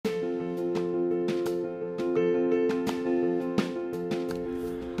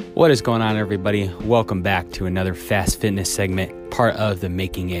What is going on, everybody? Welcome back to another Fast Fitness segment, part of the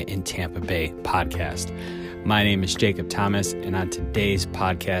Making It in Tampa Bay podcast. My name is Jacob Thomas, and on today's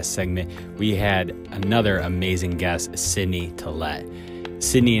podcast segment, we had another amazing guest, Sydney Tillett.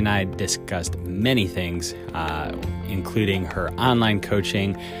 Sydney and I discussed many things, including her online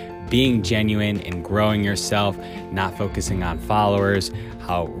coaching, being genuine and growing yourself, not focusing on followers,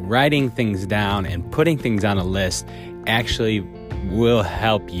 how writing things down and putting things on a list actually will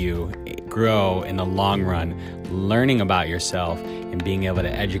help you grow in the long run, learning about yourself and being able to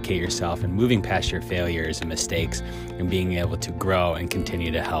educate yourself and moving past your failures and mistakes and being able to grow and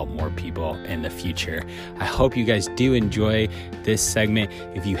continue to help more people in the future. I hope you guys do enjoy this segment.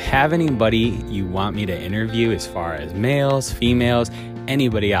 If you have anybody you want me to interview as far as males, females,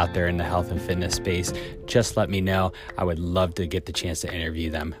 anybody out there in the health and fitness space, just let me know. I would love to get the chance to interview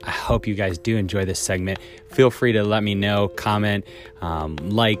them. I hope you guys do enjoy this segment. Feel free to let me know, comment,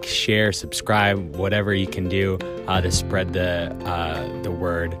 like, share, subscribe, whatever you can do to spread the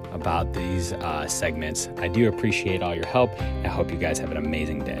word about these segments. I do appreciate all your help. I hope you guys have an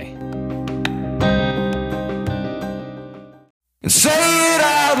amazing day. Say it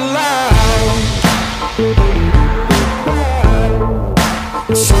out loud.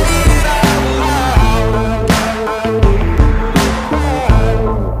 Say it out loud.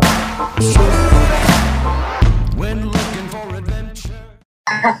 When looking for adventure.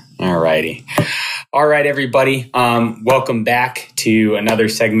 Alrighty. All right, everybody. Welcome back to another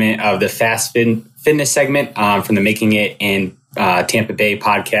segment of the Fast Fitness segment from the Making It in Tampa Bay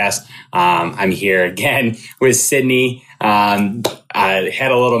podcast. I'm here again with Sydney. I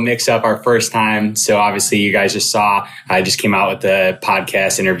had a little mix up our first time. So obviously you guys just saw, I just came out with the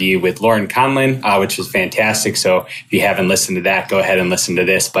podcast interview with Lauren Conlon, which was fantastic. So if you haven't listened to that, go ahead and listen to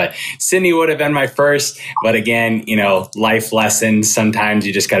this. But Sydney would have been my first. But again, life lessons, sometimes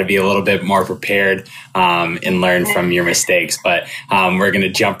you just got to be a little bit more prepared and learn from your mistakes. But we're going to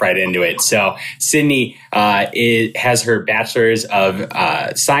jump right into it. So Sydney has her bachelor's of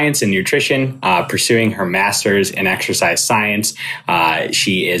science in nutrition, pursuing her master's in exercise science.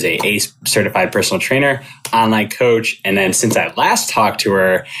 She is a ACE certified personal trainer, online coach. And then since I last talked to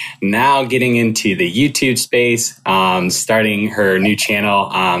her, now getting into the YouTube space, starting her new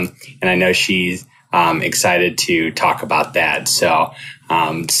channel. And I know she's excited to talk about that. So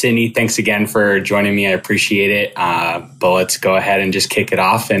Sydney, thanks again for joining me. I appreciate it. But let's go ahead and just kick it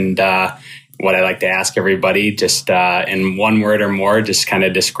off. And what I like to ask everybody, just in one word or more, just kind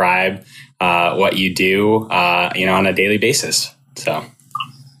of describe what you do, on a daily basis. So, okay,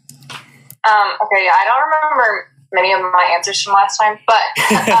 I don't remember many of my answers from last time, but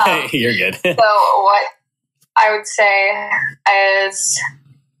you're good. So what I would say is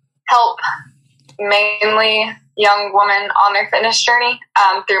help mainly young women on their fitness journey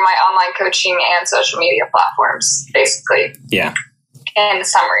through my online coaching and social media platforms, basically. Yeah. In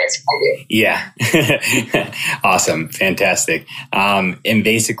summary, it's what I do. Yeah. Awesome. Fantastic. And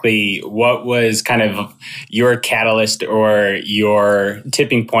basically, what was kind of your catalyst or your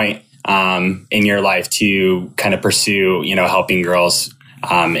tipping point in your life to kind of pursue, helping girls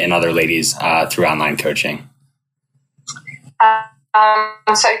and other ladies through online coaching? So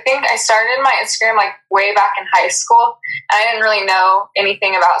I think I started my Instagram way back in high school. I didn't really know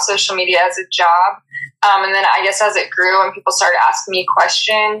anything about social media as a job. And then I guess as it grew and people started asking me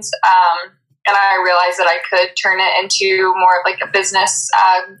questions, and I realized that I could turn it into more of a business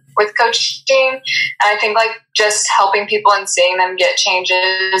with coaching. And I think just helping people and seeing them get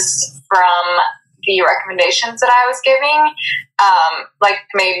changes from the recommendations that I was giving,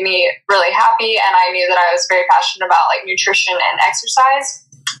 made me really happy. And I knew that I was very passionate about nutrition and exercise,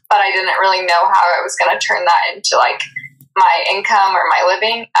 but I didn't really know how I was going to turn that into my income or my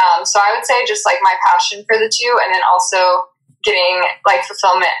living. So I would say just my passion for the two, and then also getting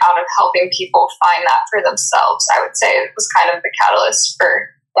fulfillment out of helping people find that for themselves. I would say it was kind of the catalyst for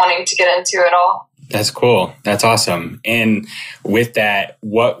wanting to get into it all. That's cool. That's awesome. And with that,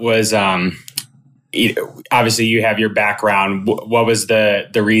 what was, obviously you have your background. What was the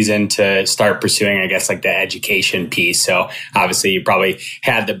reason to start pursuing, I guess, the education piece? So obviously you probably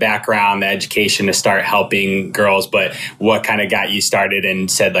had the background, the education to start helping girls, but what kind of got you started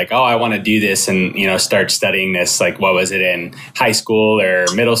and said I want to do this and, start studying this? What was it in high school or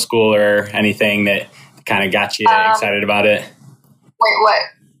middle school or anything that kind of got you excited about it? Wait, what?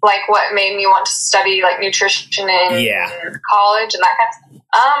 What made me want to study nutrition in college and that kind of stuff?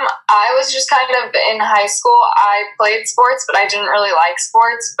 I was just kind of in high school. I played sports, but I didn't really like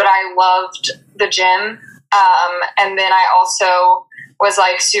sports, but I loved the gym. And then I also was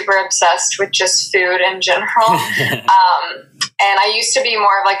super obsessed with just food in general. And I used to be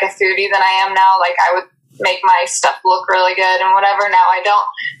more of like a foodie than I am now. Like I would make my stuff look really good and whatever. Now I don't.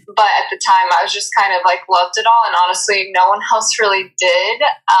 But at the time I was just kind of like loved it all. And honestly, no one else really did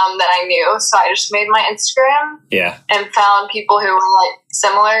that I knew. So I just made my Instagram and found people who were like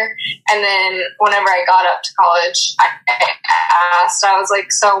similar. And then whenever I got up to college, I asked, I was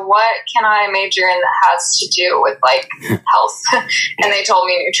like, so what can I major in that has to do with like health? And they told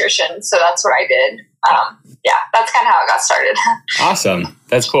me nutrition. So that's what I did. That's kind of how it got started. Awesome.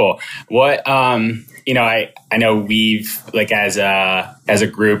 That's cool. What, I know we've like as a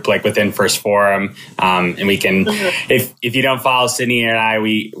group, like within First Forum, and we can, if you don't follow Sydney and I,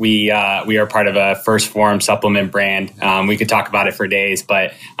 we are part of a First Forum supplement brand. We could talk about it for days,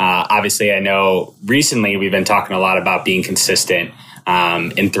 but obviously I know recently we've been talking a lot about being consistent.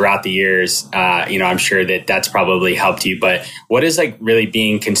 And throughout the years, I'm sure that's probably helped you, but what is like really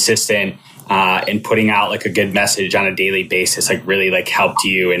being consistent and putting out like a good message on a daily basis, like really like helped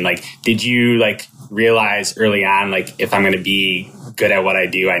you? And like, did you like realize early on, like if I'm going to be good at what I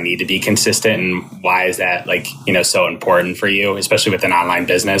do, I need to be consistent? And why is that like, so important for you, especially with an online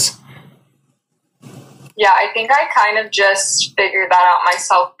business? Yeah, I think I kind of just figured that out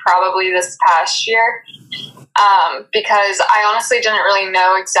myself probably this past year. Because I honestly didn't really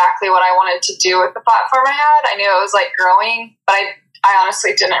know exactly what I wanted to do with the platform I had. I knew it was like growing, but I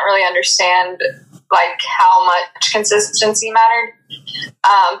honestly didn't really understand like how much consistency mattered.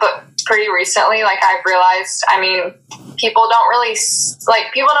 But pretty recently, like I've realized, people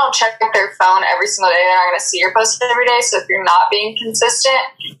don't check their phone every single day. They're not going to see your post every day. So if you're not being consistent,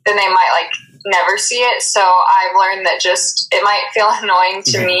 then they might like never see it. So I've learned that it might feel annoying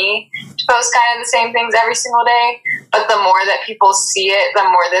to me to post kind of the same things every single day. But the more that people see it, the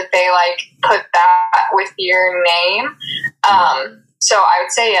more that they like put that with your name. So I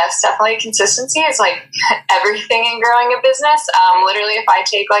would say, yes, definitely consistency is like everything in growing a business. Literally, if I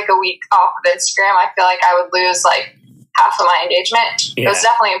take like a week off of Instagram, I feel like I would lose like half of my engagement. Yeah. It was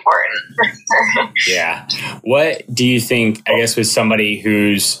definitely important. Yeah. What do you think, I guess, with somebody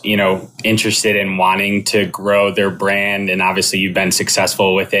who's, interested in wanting to grow their brand, and obviously you've been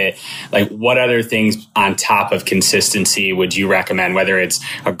successful with it, like what other things on top of consistency would you recommend, whether it's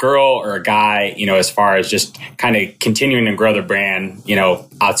a girl or a guy, as far as just kind of continuing to grow the brand,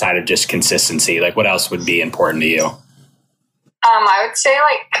 outside of just consistency? Like what else would be important to you? I would say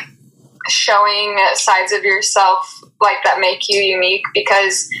like showing sides of yourself like that make you unique,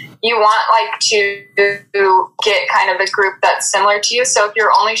 because you want like to get kind of a group that's similar to you. So if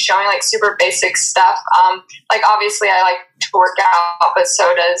you're only showing like super basic stuff, like obviously I like to work out, but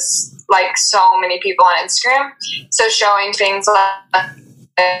so does like so many people on Instagram. So showing things like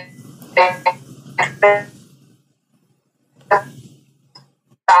that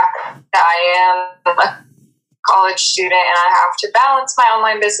I am a college student and I have to balance my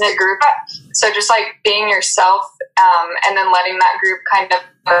online business group. So just like being yourself, and then letting that group kind of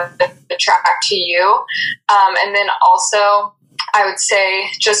attract to you. And then also I would say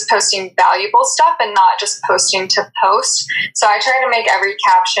just posting valuable stuff and not just posting to post. So I try to make every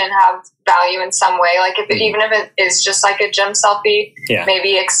caption have value in some way. Like even if it is just like a gym selfie,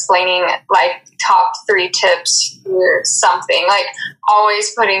 maybe explaining like top 3 tips or something, like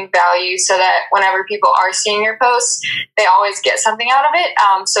always putting value so that whenever people are seeing your posts, they always get something out of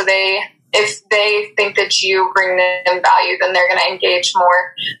it. So if they think that you bring them value, then they're going to engage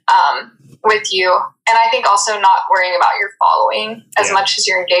more with you. And I think also not worrying about your following as much as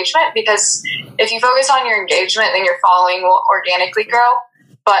your engagement, because if you focus on your engagement, then your following will organically grow.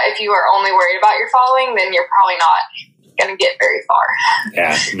 But if you are only worried about your following, then you're probably not going to get very far.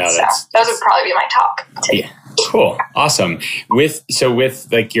 Yeah, no, those would probably be my top tips. Yeah. Cool. Awesome. With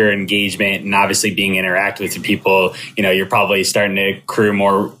like your engagement and obviously being interactive with the people, you're probably starting to accrue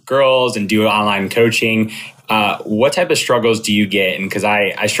more girls and do online coaching. What type of struggles do you get? And because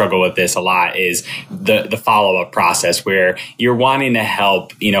I struggle with this a lot, is the follow-up process where you're wanting to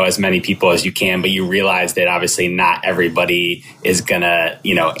help, as many people as you can, but you realize that obviously not everybody is gonna,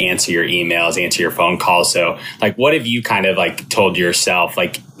 answer your emails, answer your phone calls. So like, what have you kind of like told yourself,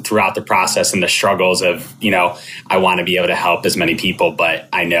 like throughout the process and the struggles of, I want to be able to help as many people, but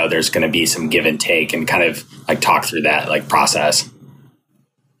I know there's going to be some give and take, and kind of like talk through that like process?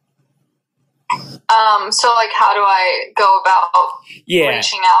 So like, how do I go about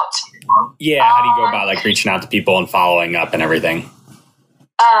reaching out? Yeah. How do you go about like reaching out to people and following up and everything?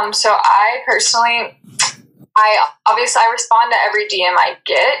 So I personally, I respond to every DM I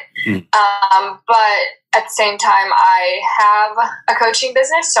get. But at the same time, I have a coaching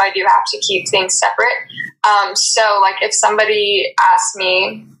business, so I do have to keep things separate. So like if somebody asks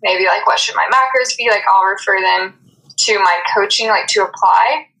me maybe like, what should my macros be? Like I'll refer them to my coaching, like to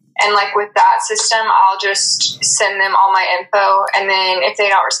apply. And like with that system, I'll just send them all my info. And then if they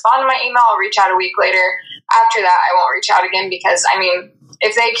don't respond to my email, I'll reach out a week later. After that, I won't reach out again because, I mean,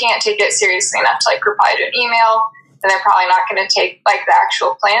 if they can't take it seriously enough to like reply to an email, then they're probably not going to take like the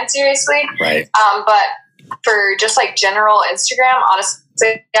actual plan seriously. Right. But for just like general Instagram,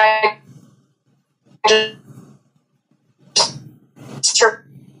 honestly, I just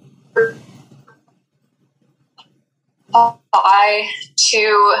apply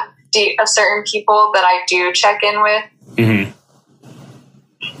to certain people that I do check in with. Mm-hmm.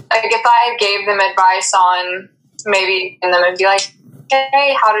 Like if I gave them advice on maybe in them and be like,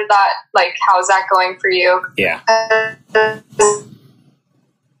 hey, how did that, like, how's that going for you? Yeah.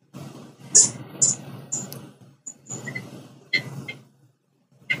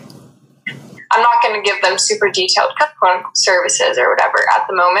 I'm not going to give them super detailed services or whatever at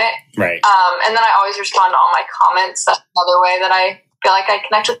the moment. Right. And then I always respond to all my comments. That's another way that I feel like I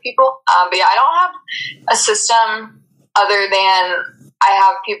connect with people. But yeah, I don't have a system other than I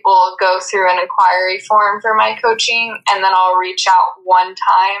have people go through an inquiry form for my coaching, and then I'll reach out one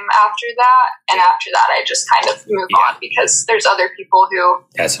time after that. And after that, I just kind of move on because there's other people who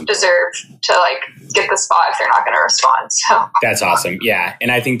deserve to like get the spot if they're not going to respond. So that's awesome. Yeah.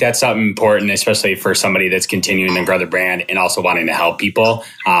 And I think that's something important, especially for somebody that's continuing to grow the brand and also wanting to help people.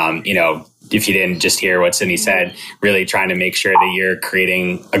 You know, if you didn't just hear what Sydney said, really trying to make sure that you're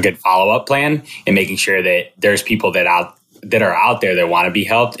creating a good follow-up plan and making sure that there's people that are out there that want to be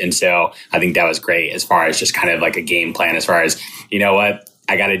helped. And so I think that was great as far as just kind of like a game plan as far as, you know what,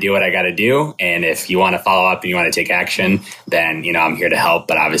 I got to do what I got to do. And if you want to follow up and you want to take action, then, you know, I'm here to help.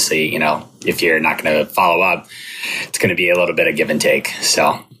 But obviously, you know, if you're not going to follow up, it's going to be a little bit of give and take.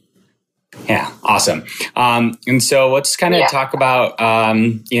 So yeah, awesome. And so let's kind of talk about,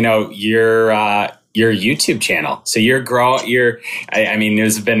 you know, your YouTube channel. So you're growing, I mean,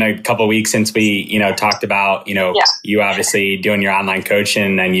 there's been a couple of weeks since we, you know, talked about, you know, you obviously doing your online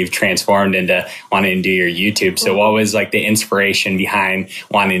coaching and you've transformed into wanting to do your YouTube. So what was like the inspiration behind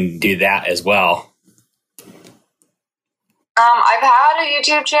wanting to do that as well? I've had a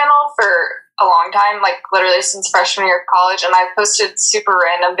YouTube channel for a long time, like literally since freshman year of college, and I've posted super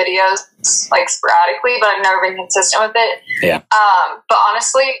random videos like sporadically, but I've never been consistent with it. Yeah. But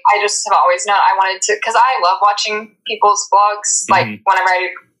honestly, I just have always known I wanted to, because I love watching people's vlogs, like whenever I do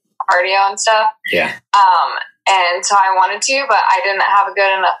cardio and stuff. Yeah. And so I wanted to, but I didn't have a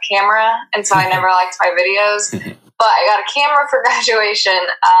good enough camera, and so I never liked my videos. But I got a camera for graduation.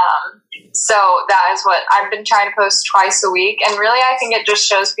 So that is what I've been trying to post twice a week. And really, I think it just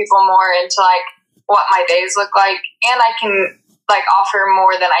shows people more into like what my days look like. And I can like offer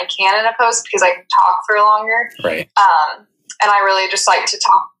more than I can in a post because I can talk for longer. Right. And I really just like to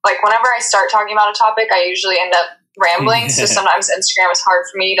talk. Like whenever I start talking about a topic, I usually end up rambling. So sometimes Instagram is hard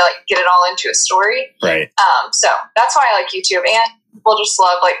for me to like get it all into a story. Right. So that's why I like YouTube, and people just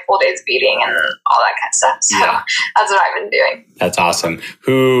love like full days beating and all that kind of stuff. So that's what I've been doing. That's awesome.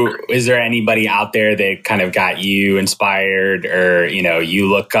 Is there anybody out there that kind of got you inspired or, you know, you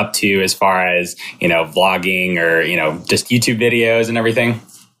look up to as far as, you know, vlogging or, you know, just YouTube videos and everything?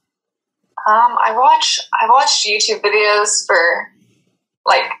 I watched YouTube videos for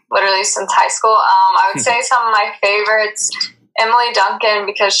like literally since high school. I would say some of my favorites, Emily Duncan,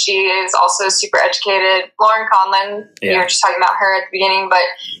 because she is also super educated. Lauren Conlon, you were just talking about her at the beginning, but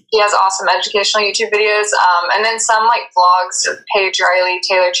she has awesome educational YouTube videos. And then some like vlogs of Paige Riley,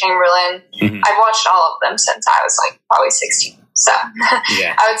 Taylor Chamberlain. I've watched all of them since I was like probably 16. So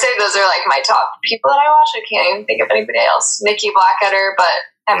I would say those are like my top people that I watch. I can't even think of anybody else. Nikki Blackadder, but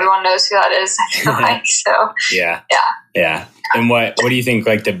everyone knows who that is, I feel like. So yeah. And what do you think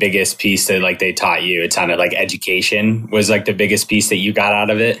like the biggest piece that like they taught you? It sounded like education was like the biggest piece that you got out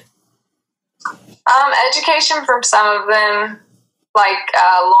of it. Education from some of them, like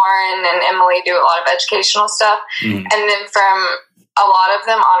Lauren and Emily do a lot of educational stuff. And then from a lot of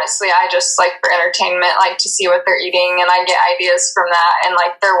them, honestly, I just like for entertainment, like to see what they're eating, and I get ideas from that and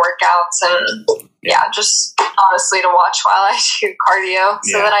like their workouts and just honestly to watch while I do cardio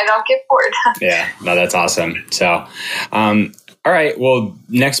so that I don't get bored. No, that's awesome. So, all right. Well,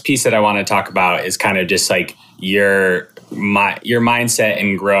 next piece that I want to talk about is kind of just like your mindset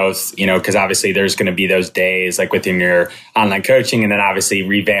and growth, you know, because obviously there's going to be those days like within your online coaching and then obviously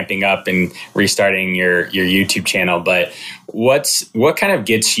revamping up and restarting your YouTube channel. But what kind of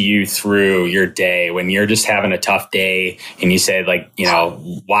gets you through your day when you're just having a tough day and you say like, you know,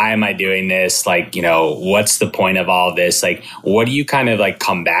 why am I doing this? Like, you know, what's the point of all of this? Like, what do you kind of like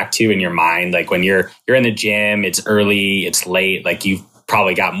come back to in your mind? Like when you're in the gym, it's early, it's late, like you've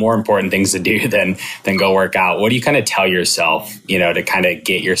probably got more important things to do than go work out. What do you kind of tell yourself, to kind of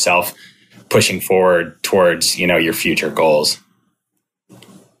get yourself pushing forward towards, your future goals?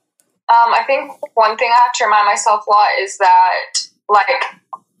 I think one thing I have to remind myself a lot is that, like,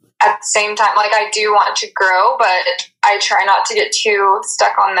 at the same time, like, I do want to grow, but I try not to get too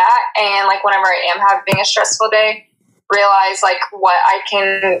stuck on that. And, like, whenever I am having a stressful day, realize, like, what I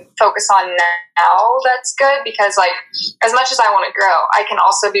can focus on now that's good. Because, like, as much as I want to grow, I can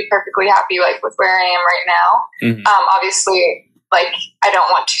also be perfectly happy, like, with where I am right now. Obviously, like, I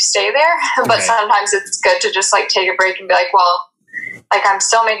don't want to stay there, but sometimes it's good to just, like, take a break and be like, well, like, I'm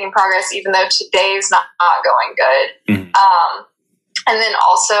still making progress even though today's not going good. And then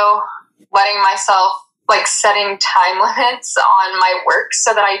also letting myself, like, setting time limits on my work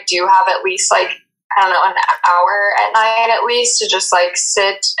so that I do have at least, like, I don't know, an hour at night at least to just, like,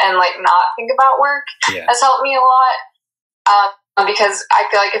 sit and, like, not think about work has helped me a lot. Because I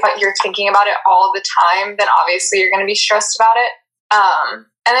feel like if you're thinking about it all the time, then obviously you're going to be stressed about it.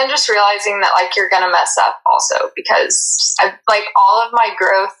 And then just realizing that, like, you're going to mess up also, because like, all of my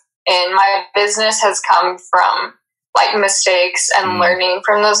growth in my business has come from, like, mistakes and learning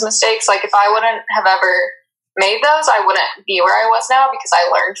from those mistakes. Like, if I wouldn't have ever made those, I wouldn't be where I was now because I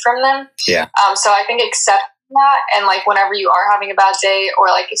learned from them. So I think accepting that, and, like, whenever you are having a bad day, or,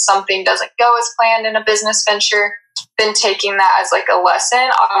 like, if something doesn't go as planned in a business venture, then taking that as, like, a lesson.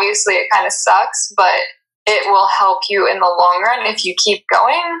 Obviously it kind of sucks, but it will help you in the long run if you keep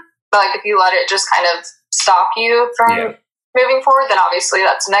going. But, like, if you let it just kind of stop you from moving forward, then obviously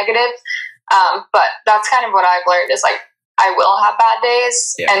that's negative. But that's kind of what I've learned is, like, I will have bad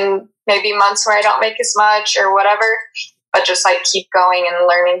days and maybe months where I don't make as much or whatever, but just, like, keep going and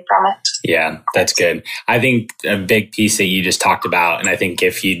learning from it. Yeah, that's good. I think a big piece that you just talked about, and I think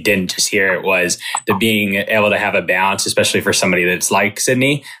if you didn't just hear it, was the being able to have a balance, especially for somebody that's like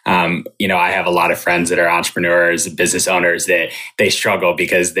Sydney. I have a lot of friends that are entrepreneurs, business owners, that they struggle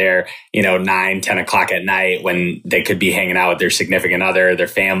because they're, 9, 10 o'clock at night when they could be hanging out with their significant other, their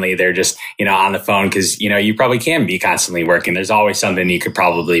family. They're just, on the phone because, you probably can be constantly working. There's always something you could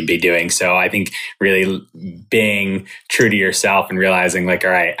probably be doing. So I think really being true to yourself and realizing, like,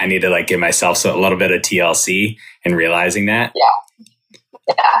 all right, I need to, like, give myself a little bit of TLC and realizing that.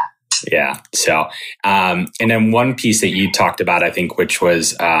 Yeah. So, and then one piece that you talked about, I think, which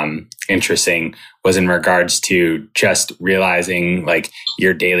was interesting, was in regards to just realizing, like,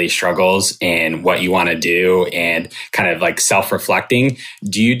 your daily struggles and what you want to do, and kind of, like, self-reflecting.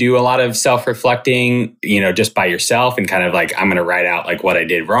 Do you do a lot of self-reflecting, just by yourself, and kind of, like, I'm going to write out, like, what I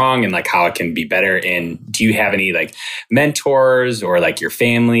did wrong and, like, how it can be better? And do you have any, like, mentors or, like, your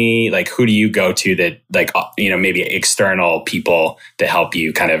family? Like, who do you go to that, like, maybe external people to help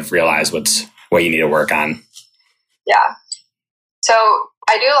you kind of realize what you need to work on? Yeah. So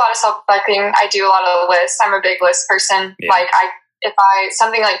I do a lot of self-reflecting. I do a lot of lists. I'm a big list person. Like, if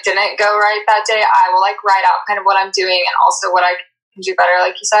something, like, didn't go right that day, I will, like, write out kind of what I'm doing and also what I can do better.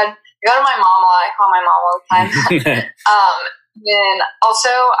 Like you said, I go to my mom a lot. I call my mom all the time. Then also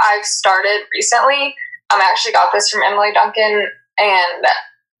I've started recently, I actually got this from Emily Duncan, and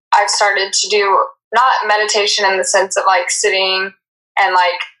I've started to do not meditation in the sense of, like, sitting and,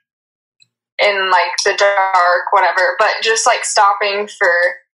 like, in, like, the dark, whatever, but just, like, stopping for,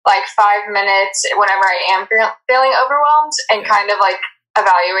 like, 5 minutes whenever I am feeling overwhelmed, and kind of, like,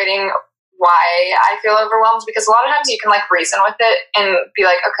 evaluating why I feel overwhelmed, because a lot of times you can, like, reason with it and be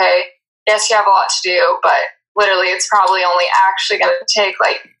like, okay, yes, you have a lot to do, but literally it's probably only actually going to take,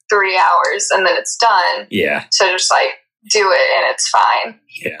 like, 3 hours and then it's done. So just, like, do it and it's fine.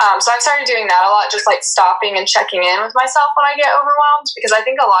 So I've started doing that a lot, just, like, stopping and checking in with myself when I get overwhelmed, because I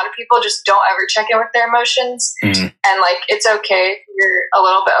think a lot of people just don't ever check in with their emotions. And, like, it's okay if you're a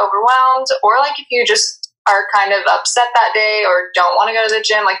little bit overwhelmed, or, like, if you just are kind of upset that day or don't want to go to the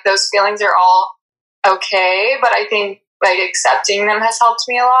gym, like, those feelings are all okay. But I think, like, accepting them has helped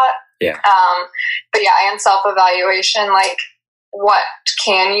me a lot. But yeah, and self-evaluation, like, what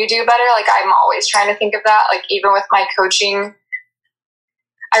can you do better? Like, I'm always trying to think of that. Like, even with my coaching,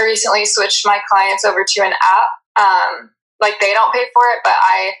 I recently switched my clients over to an app. Like, they don't pay for it, but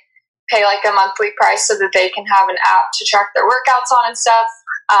I pay, like, a monthly price so that they can have an app to track their workouts on and stuff.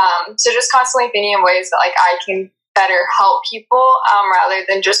 So just constantly thinking of ways that, like, I can better help people, rather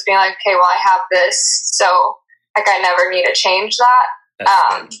than just being like, okay, well, I have this, so, like, I never need to change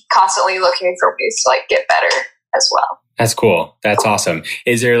that. Constantly looking for ways to, like, get better as well. That's cool. That's awesome.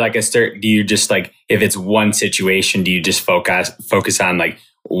 Is there, like, do you just, like, if it's one situation, do you just focus on, like,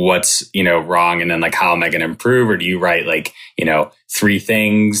 what's, wrong, and then like, how am I going to improve? Or do you write like, 3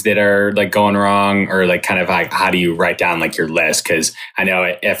 things that are like going wrong, or like kind of like, how do you write down like your list? Cause I know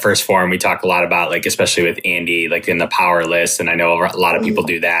at First Form, we talk a lot about like, especially with Andy, like in the power list. And I know a lot of people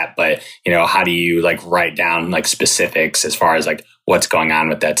do that, but how do you like write down like specifics as far as like what's going on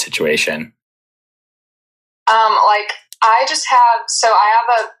with that situation? Like I just have, so I have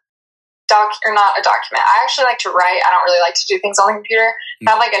not a document. I actually like to write. I don't really like to do things on the computer.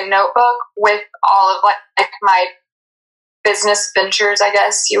 I have like a notebook with all of like my business ventures, I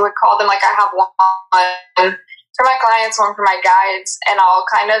guess you would call them. Like I have one for my clients, one for my guides, and I'll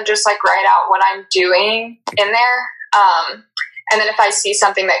kind of just like write out what I'm doing in there. And then if I see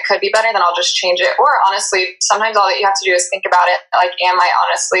something that could be better, then I'll just change it. Or honestly, sometimes all that you have to do is think about it. Like, am I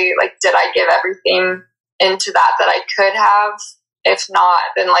honestly, like, did I give everything into that I could have? If not,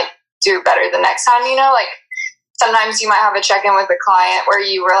 then like do better the next time, like sometimes you might have a check-in with a client where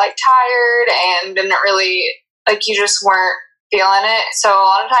you were like tired and didn't really, like, you just weren't feeling it. So a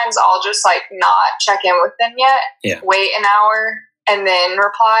lot of times I'll just like not check in with them yet, wait an hour and then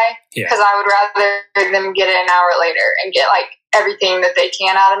reply, because I would rather them get it an hour later and get like everything that they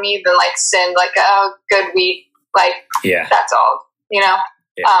can out of me than like send like a good week, like that's all, so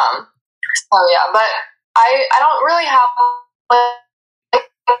but I don't really have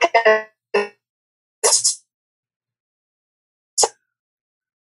like a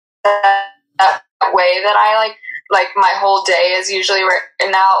way that I like my whole day is usually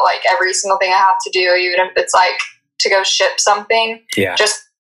written out, like every single thing I have to do, even if it's like to go ship something, just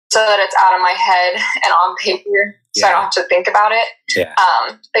so that it's out of my head and on paper, so I don't have to think about it.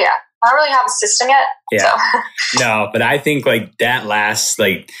 But I don't really have a system yet. So. No, but I think like that last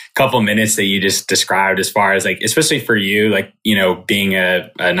like couple minutes that you just described, as far as like, especially for you, like, being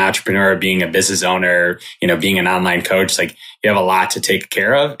an entrepreneur, being a business owner, being an online coach, like you have a lot to take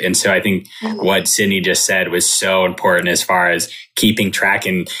care of. And so I think what Sydney just said was so important as far as keeping track.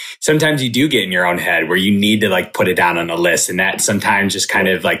 And sometimes you do get in your own head where you need to like put it down on a list, and that sometimes just kind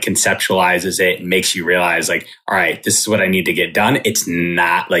of like conceptualizes it and makes you realize like, all right, this is what I need to get done. It's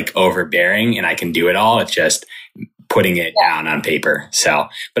not like overbearing and I can do it all. It's just putting it down on paper. So,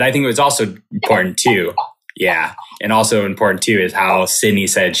 but I think it was also important too. And also important too is how Sydney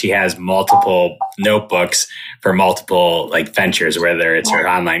said she has multiple notebooks for multiple like ventures, whether it's her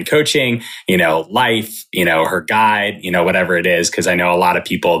online coaching, life, her guide, whatever it is. Cause I know a lot of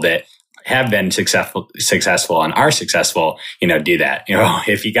people that have been successful and are successful, do that.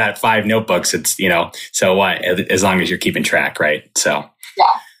 If you got 5 notebooks, it's, so what, as long as you're keeping track. Right. So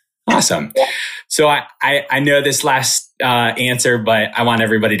awesome. So I know this last answer, but I want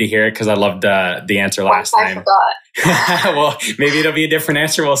everybody to hear it because I loved the answer last time. I forgot. Well, maybe it'll be a different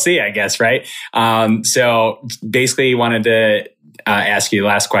answer. We'll see, I guess. Right. So basically wanted to ask you the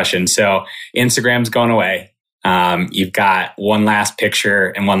last question. So Instagram's going away. You've got one last picture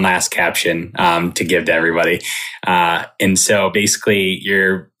and one last caption to give to everybody. And so basically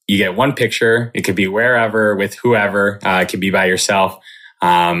you get one picture. It could be wherever with whoever. It could be by yourself.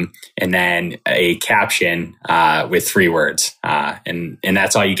 And then a caption with 3 words. And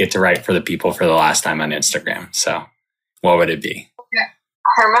that's all you get to write for the people for the last time on Instagram. So what would it be?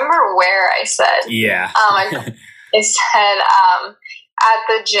 I remember where I said. I said at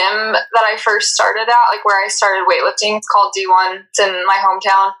the gym that I first started at, like where I started weightlifting. It's called D1. It's in my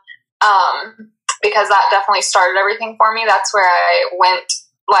hometown. Because that definitely started everything for me. That's where I went,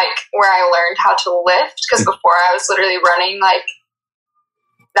 like where I learned how to lift. Because before I was literally running, like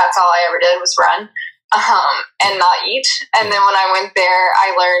that's all I ever did was run and not eat. And then when I went there,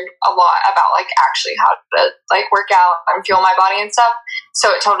 I learned a lot about like actually how to like work out and fuel my body and stuff. So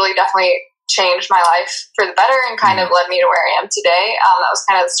it totally definitely changed my life for the better and kind of led me to where I am today. That was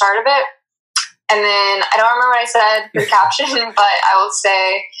kind of the start of it. And then I don't remember what I said for the caption, but I will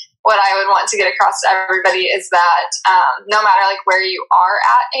say what I would want to get across to everybody is that no matter like where you are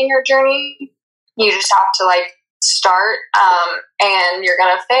at in your journey, you just have to like start and you're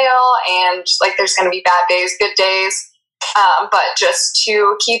gonna fail and like there's gonna be bad days, good days, but just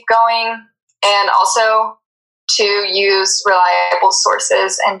to keep going and also to use reliable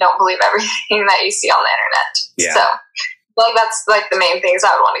sources and don't believe everything that you see on the internet. So like that's like the main things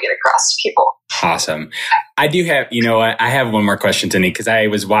I would want to get across to people. Awesome. I do have, I have one more question, Sydney, because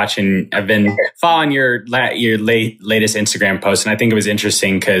I've been following your latest Instagram post, and I think it was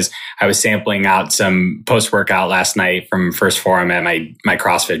interesting because I was sampling out some post-workout last night from First Forum at my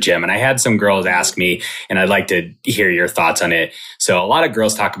CrossFit gym, and I had some girls ask me, and I'd like to hear your thoughts on it. So a lot of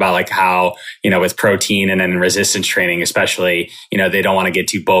girls talk about like how, with protein and then resistance training, especially, they don't want to get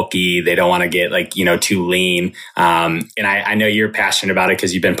too bulky. They don't want to get like, too lean. And I know you're passionate about it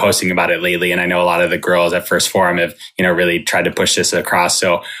because you've been posting about it lately. And I know a lot of the girls at First Forum have, really tried to push this across.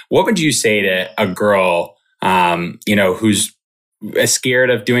 So what would you say to a girl, who's scared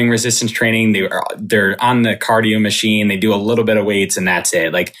of doing resistance training? They're on the cardio machine. They do a little bit of weights and that's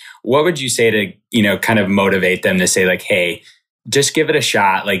it. Like, what would you say to, kind of motivate them to say like, hey, just give it a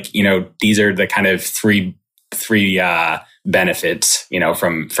shot. Like, these are the kind of three benefits,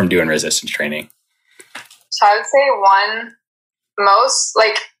 from doing resistance training. So I would say most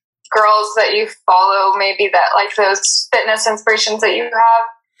like girls that you follow, maybe that like those fitness inspirations that you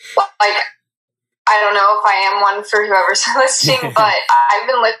have, like, I don't know if I am one for whoever's listening, but I've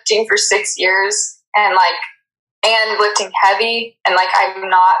been lifting for 6 years and lifting heavy, and like I'm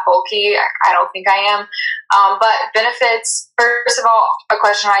not bulky. I don't think I am. But benefits, first of all, a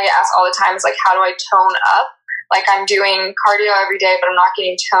question I get asked all the time is like, how do I tone up? Like I'm doing cardio every day, but I'm not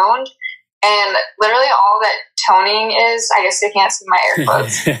getting toned. And literally all that toning is, I guess they can't see my air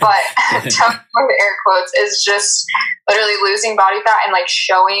quotes, but toning with air quotes is just literally losing body fat and like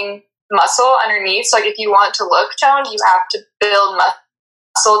showing muscle underneath. So like if you want to look toned, you have to build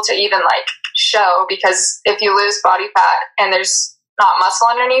muscle to even like show, because if you lose body fat and there's not muscle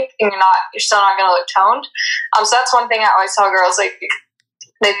underneath, and you're still not going to look toned. So that's one thing I always tell girls, like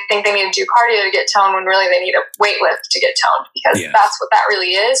they think they need to do cardio to get toned when really they need a weight lift to get toned, because that's what that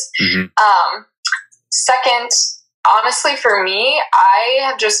really is. Mm-hmm. Second, honestly, for me, I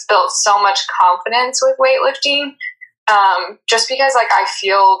have just built so much confidence with weightlifting, just because like I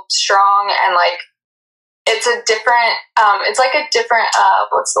feel strong and like it's a different,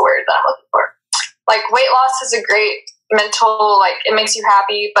 what's the word that I'm looking for? Like weight loss is a great mental, like it makes you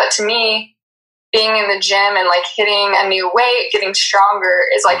happy. But to me, being in the gym and like hitting a new weight, getting stronger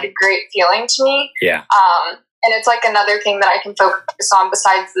is like a great feeling to me. Yeah. And it's like another thing that I can focus on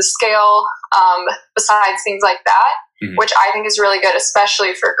besides the scale, besides things like that, which I think is really good,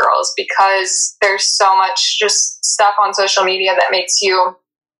 especially for girls, because there's so much just stuff on social media that makes you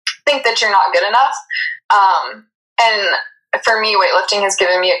think that you're not good enough. And for me, weightlifting has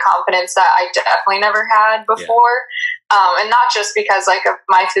given me a confidence that I definitely never had before. And not just because like of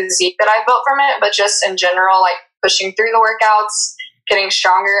my physique that I built from it, but just in general, like pushing through the workouts, getting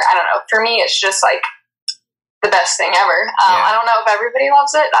stronger. I don't know. For me, it's just like the best thing ever. I don't know if everybody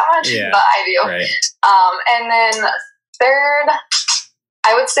loves it that much, but I do. Right. And then third,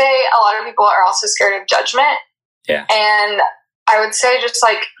 I would say a lot of people are also scared of judgment. Yeah. And I would say just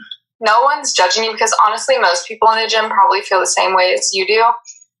like, no one's judging you, because honestly, most people in the gym probably feel the same way as you do.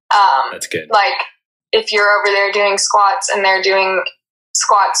 That's good. Like if you're over there doing squats and they're doing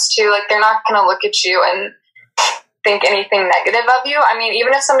squats too, like they're not going to look at you and think anything negative of you. I mean,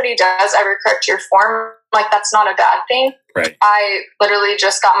 even if somebody does ever correct your form, like that's not a bad thing. Right. I literally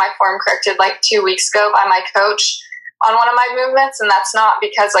just got my form corrected like 2 weeks ago by my coach on one of my movements. And that's not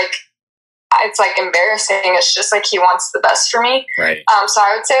because like, it's like embarrassing. It's just like he wants the best for me. Right. So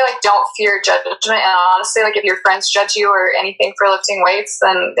I would say like don't fear judgment. And honestly, like if your friends judge you or anything for lifting weights,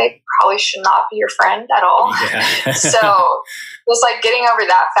 then they probably should not be your friend at all. Yeah. So just like getting over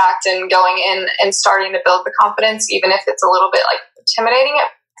that fact and going in and starting to build the confidence, even if it's a little bit like intimidating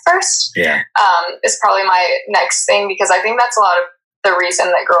at first, is probably my next thing, because I think that's a lot of the reason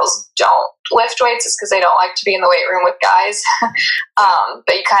that girls don't lift weights is because they don't like to be in the weight room with guys.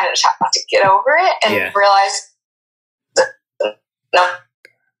 But you kind of just have to get over it and realize no,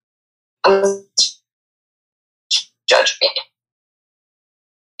 judge me.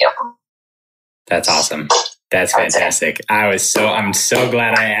 That's awesome. That's fantastic. I'm so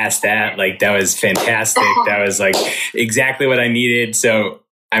glad I asked that. Like, that was fantastic. That was like exactly what I needed. So,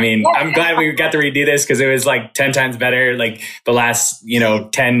 I mean, I'm glad we got to redo this, because it was like 10 times better. Like the last,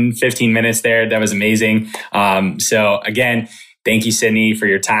 10, 15 minutes there, that was amazing. So again, thank you, Sydney, for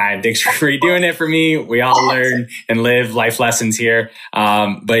your time. Thanks for redoing it for me. We all learn and live life lessons here.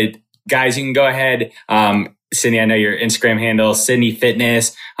 But guys, you can go ahead. Sydney, I know your Instagram handle, Sydney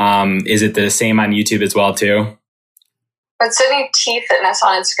Fitness. Is it the same on YouTube as well too? It's Sydney T Fitness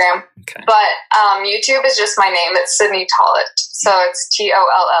on Instagram. Okay. But YouTube is just my name. It's Sydney Tollett. So it's Tollett.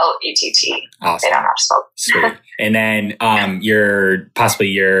 Awesome. They don't have to spell it. Sweet. And then your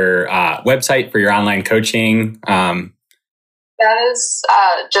website for your online coaching. That is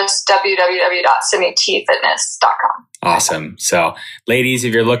just www.sydneytfitness.com. Awesome. So ladies,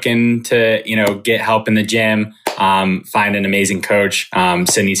 if you're looking to, get help in the gym, find an amazing coach.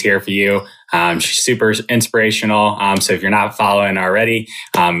 Sydney's here for you. She's super inspirational. So if you're not following already,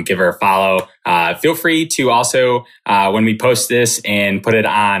 give her a follow. Feel free to also, when we post this and put it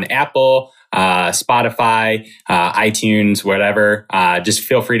on Apple, Spotify, iTunes, whatever, just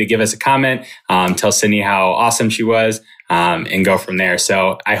feel free to give us a comment, tell Sydney how awesome she was, and go from there.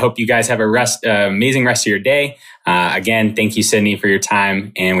 So I hope you guys have amazing rest of your day. Again, thank you, Sydney, for your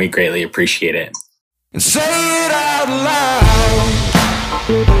time, and we greatly appreciate it. And say it out loud.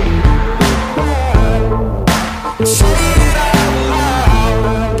 Say